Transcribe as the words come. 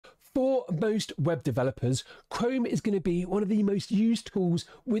For most web developers, Chrome is going to be one of the most used tools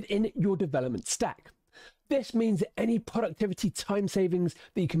within your development stack. This means that any productivity time savings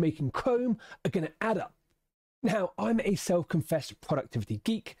that you can make in Chrome are going to add up. Now, I'm a self-confessed productivity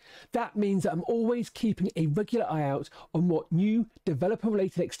geek. That means that I'm always keeping a regular eye out on what new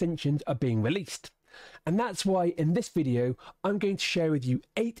developer-related extensions are being released. And that's why in this video, I'm going to share with you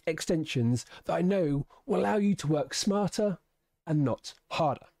 8 extensions that I know will allow you to work smarter and not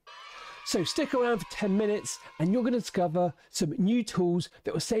harder. So stick around for 10 minutes and you're going to discover some new tools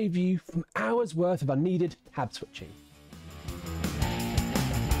that will save you from hours worth of unneeded tab switching.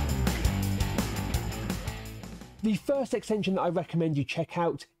 The first extension that I recommend you check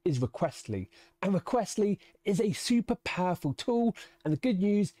out is Requestly. And Requestly is a super powerful tool, and the good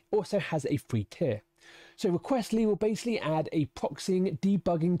news, it also has a free tier. So Requestly will basically add a proxying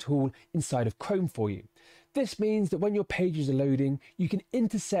debugging tool inside of Chrome for you. This means that when your pages are loading, you can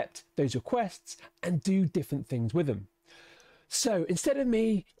intercept those requests and do different things with them. So instead of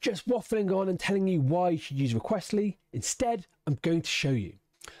me just waffling on and telling you why you should use Requestly, instead I'm going to show you.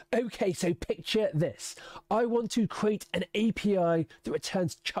 Okay, so picture this. I want to create an API that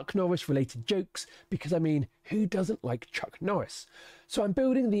returns Chuck Norris related jokes because, I mean, who doesn't like Chuck Norris? So I'm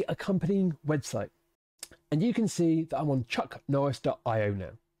building the accompanying website. And you can see that I'm on chucknorris.io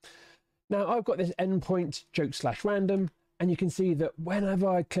now. Now I've got this endpoint joke/random, and you can see that whenever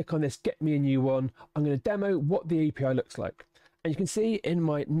I click on this get me a new one, I'm going to demo what the API looks like. And you can see in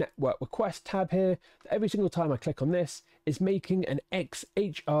my network request tab here that every single time I click on this, it's making an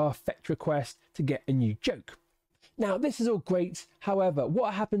XHR fetch request to get a new joke. Now this is all great. However,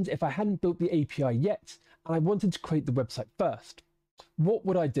 what happens if I hadn't built the API yet and I wanted to create the website first? What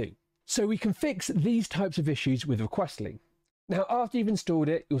would I do? So we can fix these types of issues with Requestly. Now, after you've installed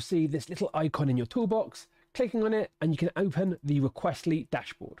it, you'll see this little icon in your toolbox. Clicking on it, and you can open the Requestly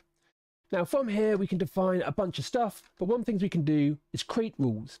dashboard. Now, from here, we can define a bunch of stuff, but one thing we can do is create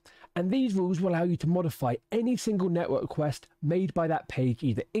rules. And these rules will allow you to modify any single network request made by that page,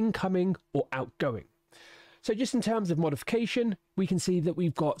 either incoming or outgoing. So just in terms of modification, we can see that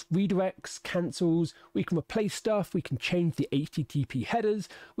we've got redirects, cancels, we can replace stuff, we can change the HTTP headers,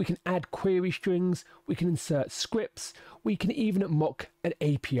 we can add query strings, we can insert scripts, we can even mock an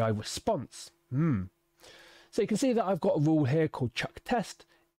API response. So you can see that I've got a rule here called chuck test.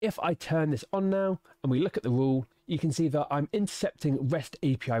 If I turn this on now and we look at the rule, you can see that I'm intercepting REST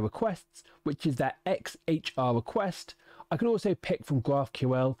API requests, which is that XHR request. I can also pick from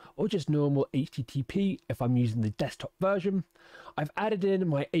GraphQL or just normal HTTP if I'm using the desktop version. I've added in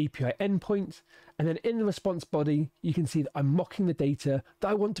my API endpoint, and then in the response body, you can see that I'm mocking the data that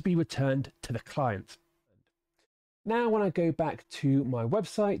I want to be returned to the client. Now, when I go back to my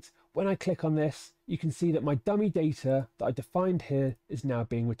website, when I click on this, you can see that my dummy data that I defined here is now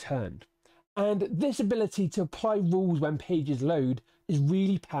being returned. And this ability to apply rules when pages load is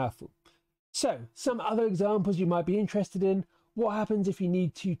really powerful. So, some other examples you might be interested in. What happens if you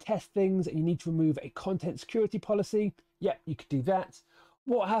need to test things and you need to remove a content security policy? Yep, you could do that.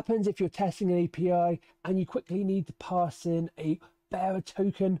 What happens if you're testing an API and you quickly need to pass in a bearer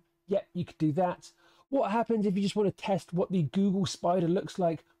token? Yep, you could do that. What happens if you just want to test what the Google spider looks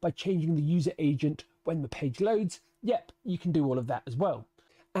like by changing the user agent when the page loads? Yep, you can do all of that as well.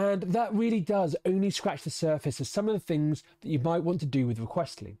 And that really does only scratch the surface of some of the things that you might want to do with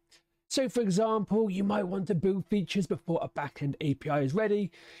Requestly. So for example, you might want to build features before a backend API is ready.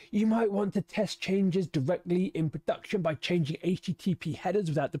 You might want to test changes directly in production by changing HTTP headers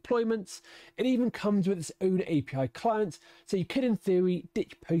without deployments. It even comes with its own API client, so you could in theory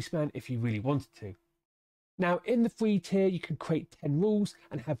ditch Postman if you really wanted to. Now in the free tier, you can create 10 rules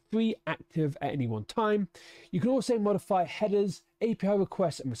and have 3 active at any one time. You can also modify headers, API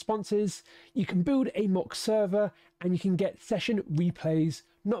requests and responses. You can build a mock server and you can get session replays.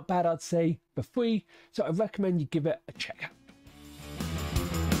 Not bad, I'd say, for free, so I recommend you give it a check out.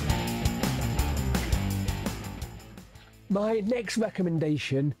 My next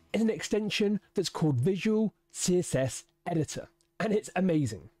recommendation is an extension that's called Visual CSS Editor, and it's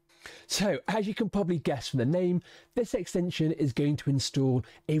amazing. So, as you can probably guess from the name, this extension is going to install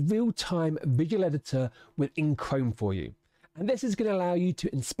a real-time visual editor within Chrome for you. And this is going to allow you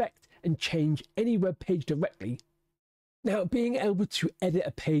to inspect and change any web page directly. Now, being able to edit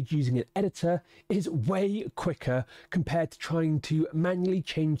a page using an editor is way quicker compared to trying to manually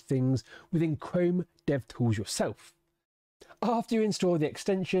change things within Chrome DevTools yourself. After you install the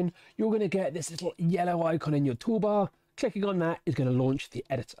extension, you're going to get this little yellow icon in your toolbar. Clicking on that is going to launch the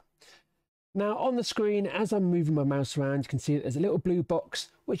editor. Now on the screen, as I'm moving my mouse around, you can see that there's a little blue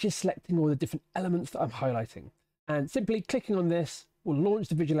box which is selecting all the different elements that I'm highlighting. And simply clicking on this will launch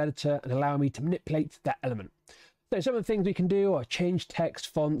the visual editor and allow me to manipulate that element. So some of the things we can do are change text,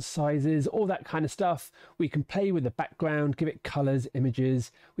 fonts, sizes, all that kind of stuff. We can play with the background, give it colors,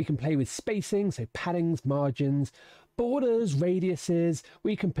 images. We can play with spacing, so paddings, margins, borders, radiuses.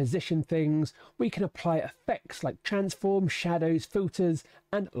 We can position things. We can apply effects like transform, shadows, filters,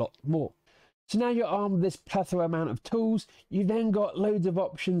 and a lot more. So now you're armed with this plethora amount of tools. You've then got loads of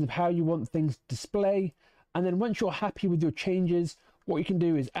options of how you want things to display. And then once you're happy with your changes, what you can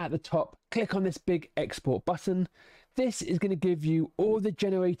do is at the top, click on this big export button. This is going to give you all the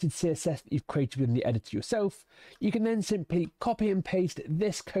generated CSS that you've created within the editor yourself. You can then simply copy and paste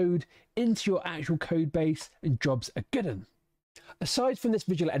this code into your actual code base and jobs are good 'un. Aside from this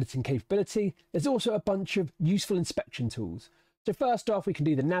visual editing capability, there's also a bunch of useful inspection tools. So first off, we can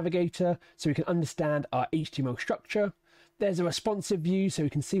do the navigator so we can understand our HTML structure. There's a responsive view so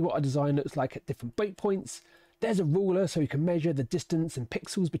we can see what our design looks like at different breakpoints. There's a ruler so we can measure the distance and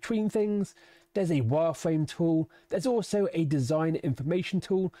pixels between things. There's a wireframe tool. There's also a design information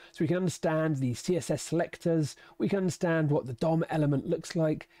tool so we can understand the CSS selectors. We can understand what the DOM element looks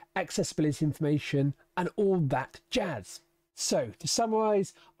like, accessibility information, and all that jazz. So to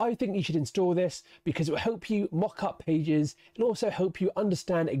summarize, I think you should install this because it will help you mock up pages. It'll also help you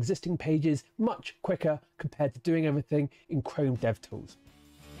understand existing pages much quicker compared to doing everything in Chrome DevTools.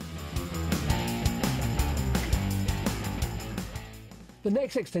 The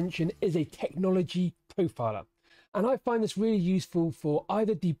next extension is a technology profiler, and I find this really useful for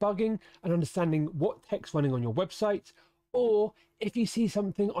either debugging and understanding what tech's running on your website, or if you see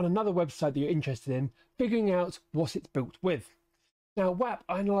something on another website that you're interested in, figuring out what it's built with. Now, WAP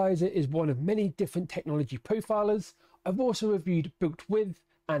Analyzer is one of many different technology profilers. I've also reviewed built with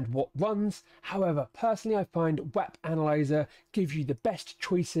and what runs. However, personally, I find WAP Analyzer gives you the best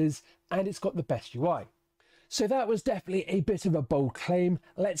choices and it's got the best UI. So that was definitely a bit of a bold claim.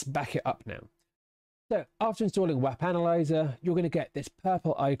 Let's back it up now. So after installing WAP Analyzer, you're going to get this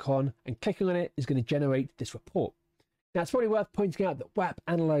purple icon and clicking on it is going to generate this report. Now it's probably worth pointing out that WAP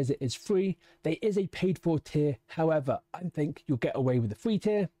Analyzer is free. There is a paid for tier. However, I think you'll get away with the free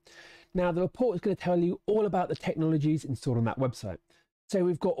tier. Now the report is going to tell you all about the technologies installed on that website. So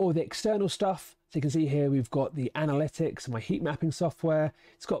we've got all the external stuff. So you can see here, we've got the analytics, my heat mapping software.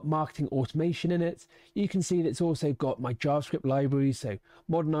 It's got marketing automation in it. You can see that it's also got my JavaScript libraries, so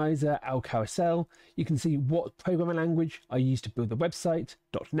Modernizer, Carousel. You can see what programming language I use to build the website,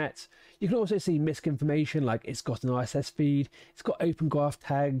 .NET. You can also see MISC information, like it's got an RSS feed, it's got open graph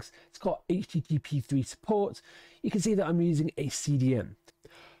tags, it's got HTTP3 support. You can see that I'm using a CDN.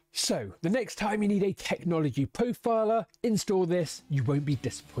 So the next time you need a technology profiler, install this, you won't be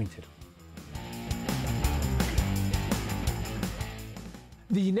disappointed.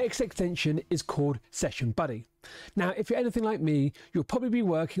 The next extension is called Session Buddy. Now, if you're anything like me, you'll probably be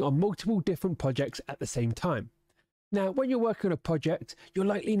working on multiple different projects at the same time. Now, when you're working on a project, you'll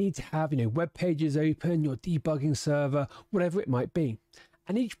likely need to have, web pages open, your debugging server, whatever it might be.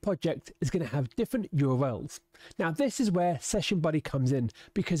 And each project is going to have different URLs. Now, this is where Session Buddy comes in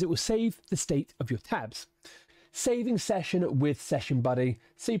because it will save the state of your tabs. Saving session with Session Buddy,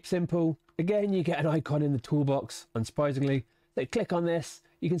 super simple. Again, you get an icon in the toolbox, unsurprisingly. So click on this,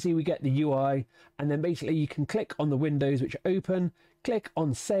 you can see we get the UI, and then basically you can click on the windows which are open, click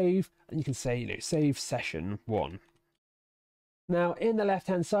on save, and you can say, save session 1. Now, in the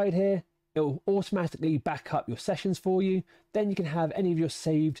left-hand side here, it will automatically back up your sessions for you. Then you can have any of your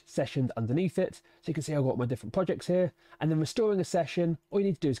saved sessions underneath it. So you can see I've got my different projects here. And then restoring a session, all you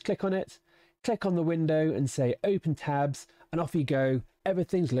need to do is click on it, click on the window and say open tabs, and off you go.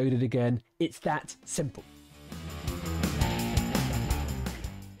 Everything's loaded again. It's that simple.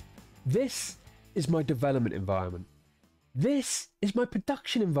 This is my development environment. This is my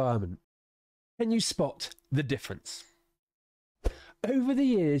production environment. Can you spot the difference? Over the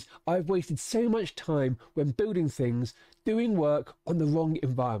years, I've wasted so much time when building things, doing work on the wrong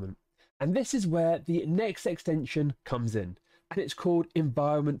environment. And this is where the next extension comes in, and it's called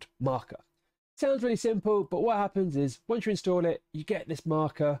Environment Marker. Sounds really simple, but what happens is once you install it, you get this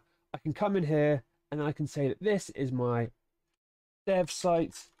marker. I can come in here and I can say that this is my dev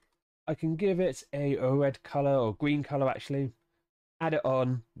site. I can give it a red color or green color actually, add it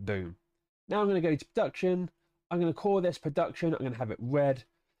on, boom. Now I'm going to go to production. I'm going to call this production. I'm going to have it red.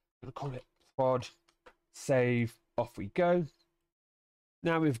 I'm going to call it prod, save, off we go.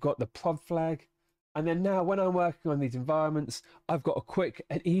 Now we've got the prod flag. And then now when I'm working on these environments, I've got a quick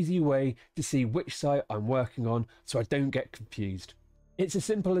and easy way to see which site I'm working on so I don't get confused. It's as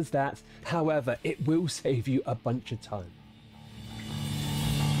simple as that. However, it will save you a bunch of time.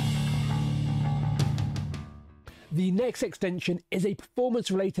 The next extension is a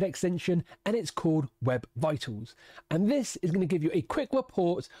performance-related extension, and it's called Web Vitals. And this is going to give you a quick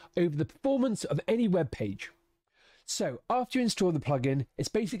report over the performance of any web page. So after you install the plugin, it's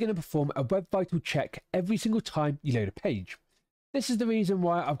basically going to perform a Web Vital check every single time you load a page. This is the reason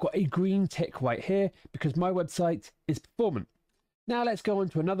why I've got a green tick right here, because my website is performant. Now let's go on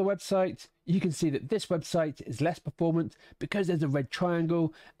to another website. You can see that this website is less performant because there's a red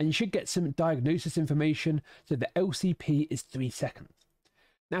triangle, and you should get some diagnosis information. So the LCP is 3 seconds.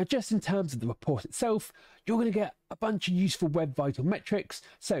 Now, just in terms of the report itself, you're going to get a bunch of useful Web Vital metrics.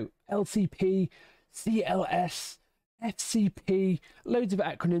 So LCP, CLS, FCP, loads of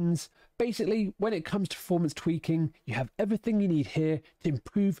acronyms. Basically, when it comes to performance tweaking, you have everything you need here to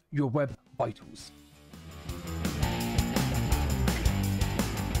improve your Web Vitals.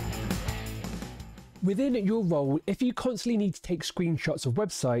 Within your role, if you constantly need to take screenshots of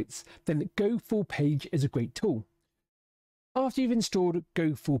websites, then Go Full Page is a great tool. After you've installed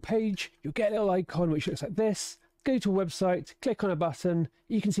Go Full Page, you'll get a little icon which looks like this. Go to a website, click on a button,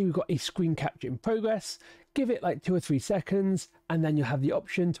 you can see we've got a screen capture in progress. Give it like 2 or 3 seconds, and then you'll have the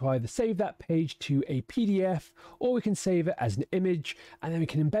option to either save that page to a PDF, or we can save it as an image, and then we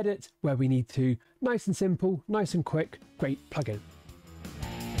can embed it where we need to. Nice and simple, nice and quick, great plugin.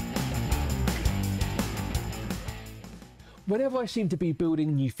 Whenever I seem to be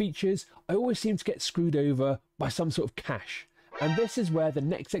building new features, I always seem to get screwed over by some sort of cache. And this is where the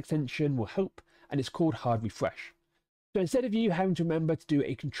next extension will help, and it's called Hard Refresh. So instead of you having to remember to do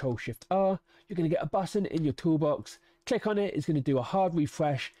a Control-Shift-R, you're going to get a button in your toolbox, click on it, it's going to do a hard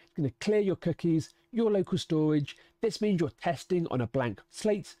refresh, it's going to clear your cookies, your local storage. This means you're testing on a blank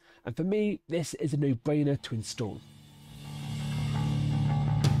slate, and for me, this is a no-brainer to install.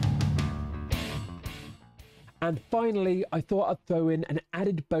 And finally, I thought I'd throw in an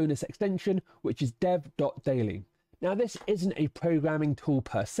added bonus extension, which is Dev.Daily. Now, this isn't a programming tool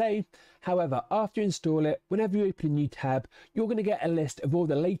per se. However, after you install it, whenever you open a new tab, you're going to get a list of all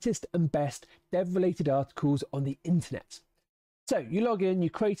the latest and best dev-related articles on the internet. So you log in, you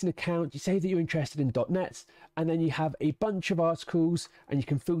create an account, you say that you're interested in .NET, and then you have a bunch of articles, and you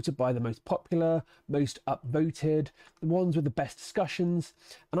can filter by the most popular, most upvoted, the ones with the best discussions.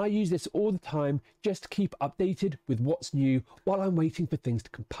 And I use this all the time just to keep updated with what's new while I'm waiting for things to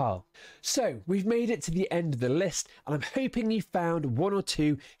compile. So we've made it to the end of the list, and I'm hoping you found 1 or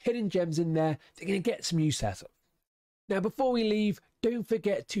 2 hidden gems in there that you're going to get some use out of. Now, before we leave, don't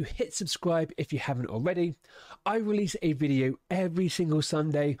forget to hit subscribe if you haven't already. I release a video every single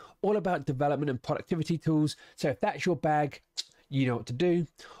Sunday all about development and productivity tools. So if that's your bag, you know what to do.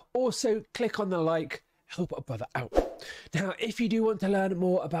 Also, click on the like, help a brother out. Now, if you do want to learn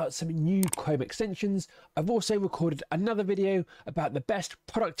more about some new Chrome extensions, I've also recorded another video about the best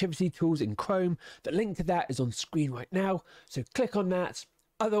productivity tools in Chrome. The link to that is on screen right now. So click on that.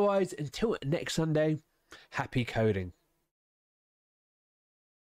 Otherwise, until next Sunday, happy coding.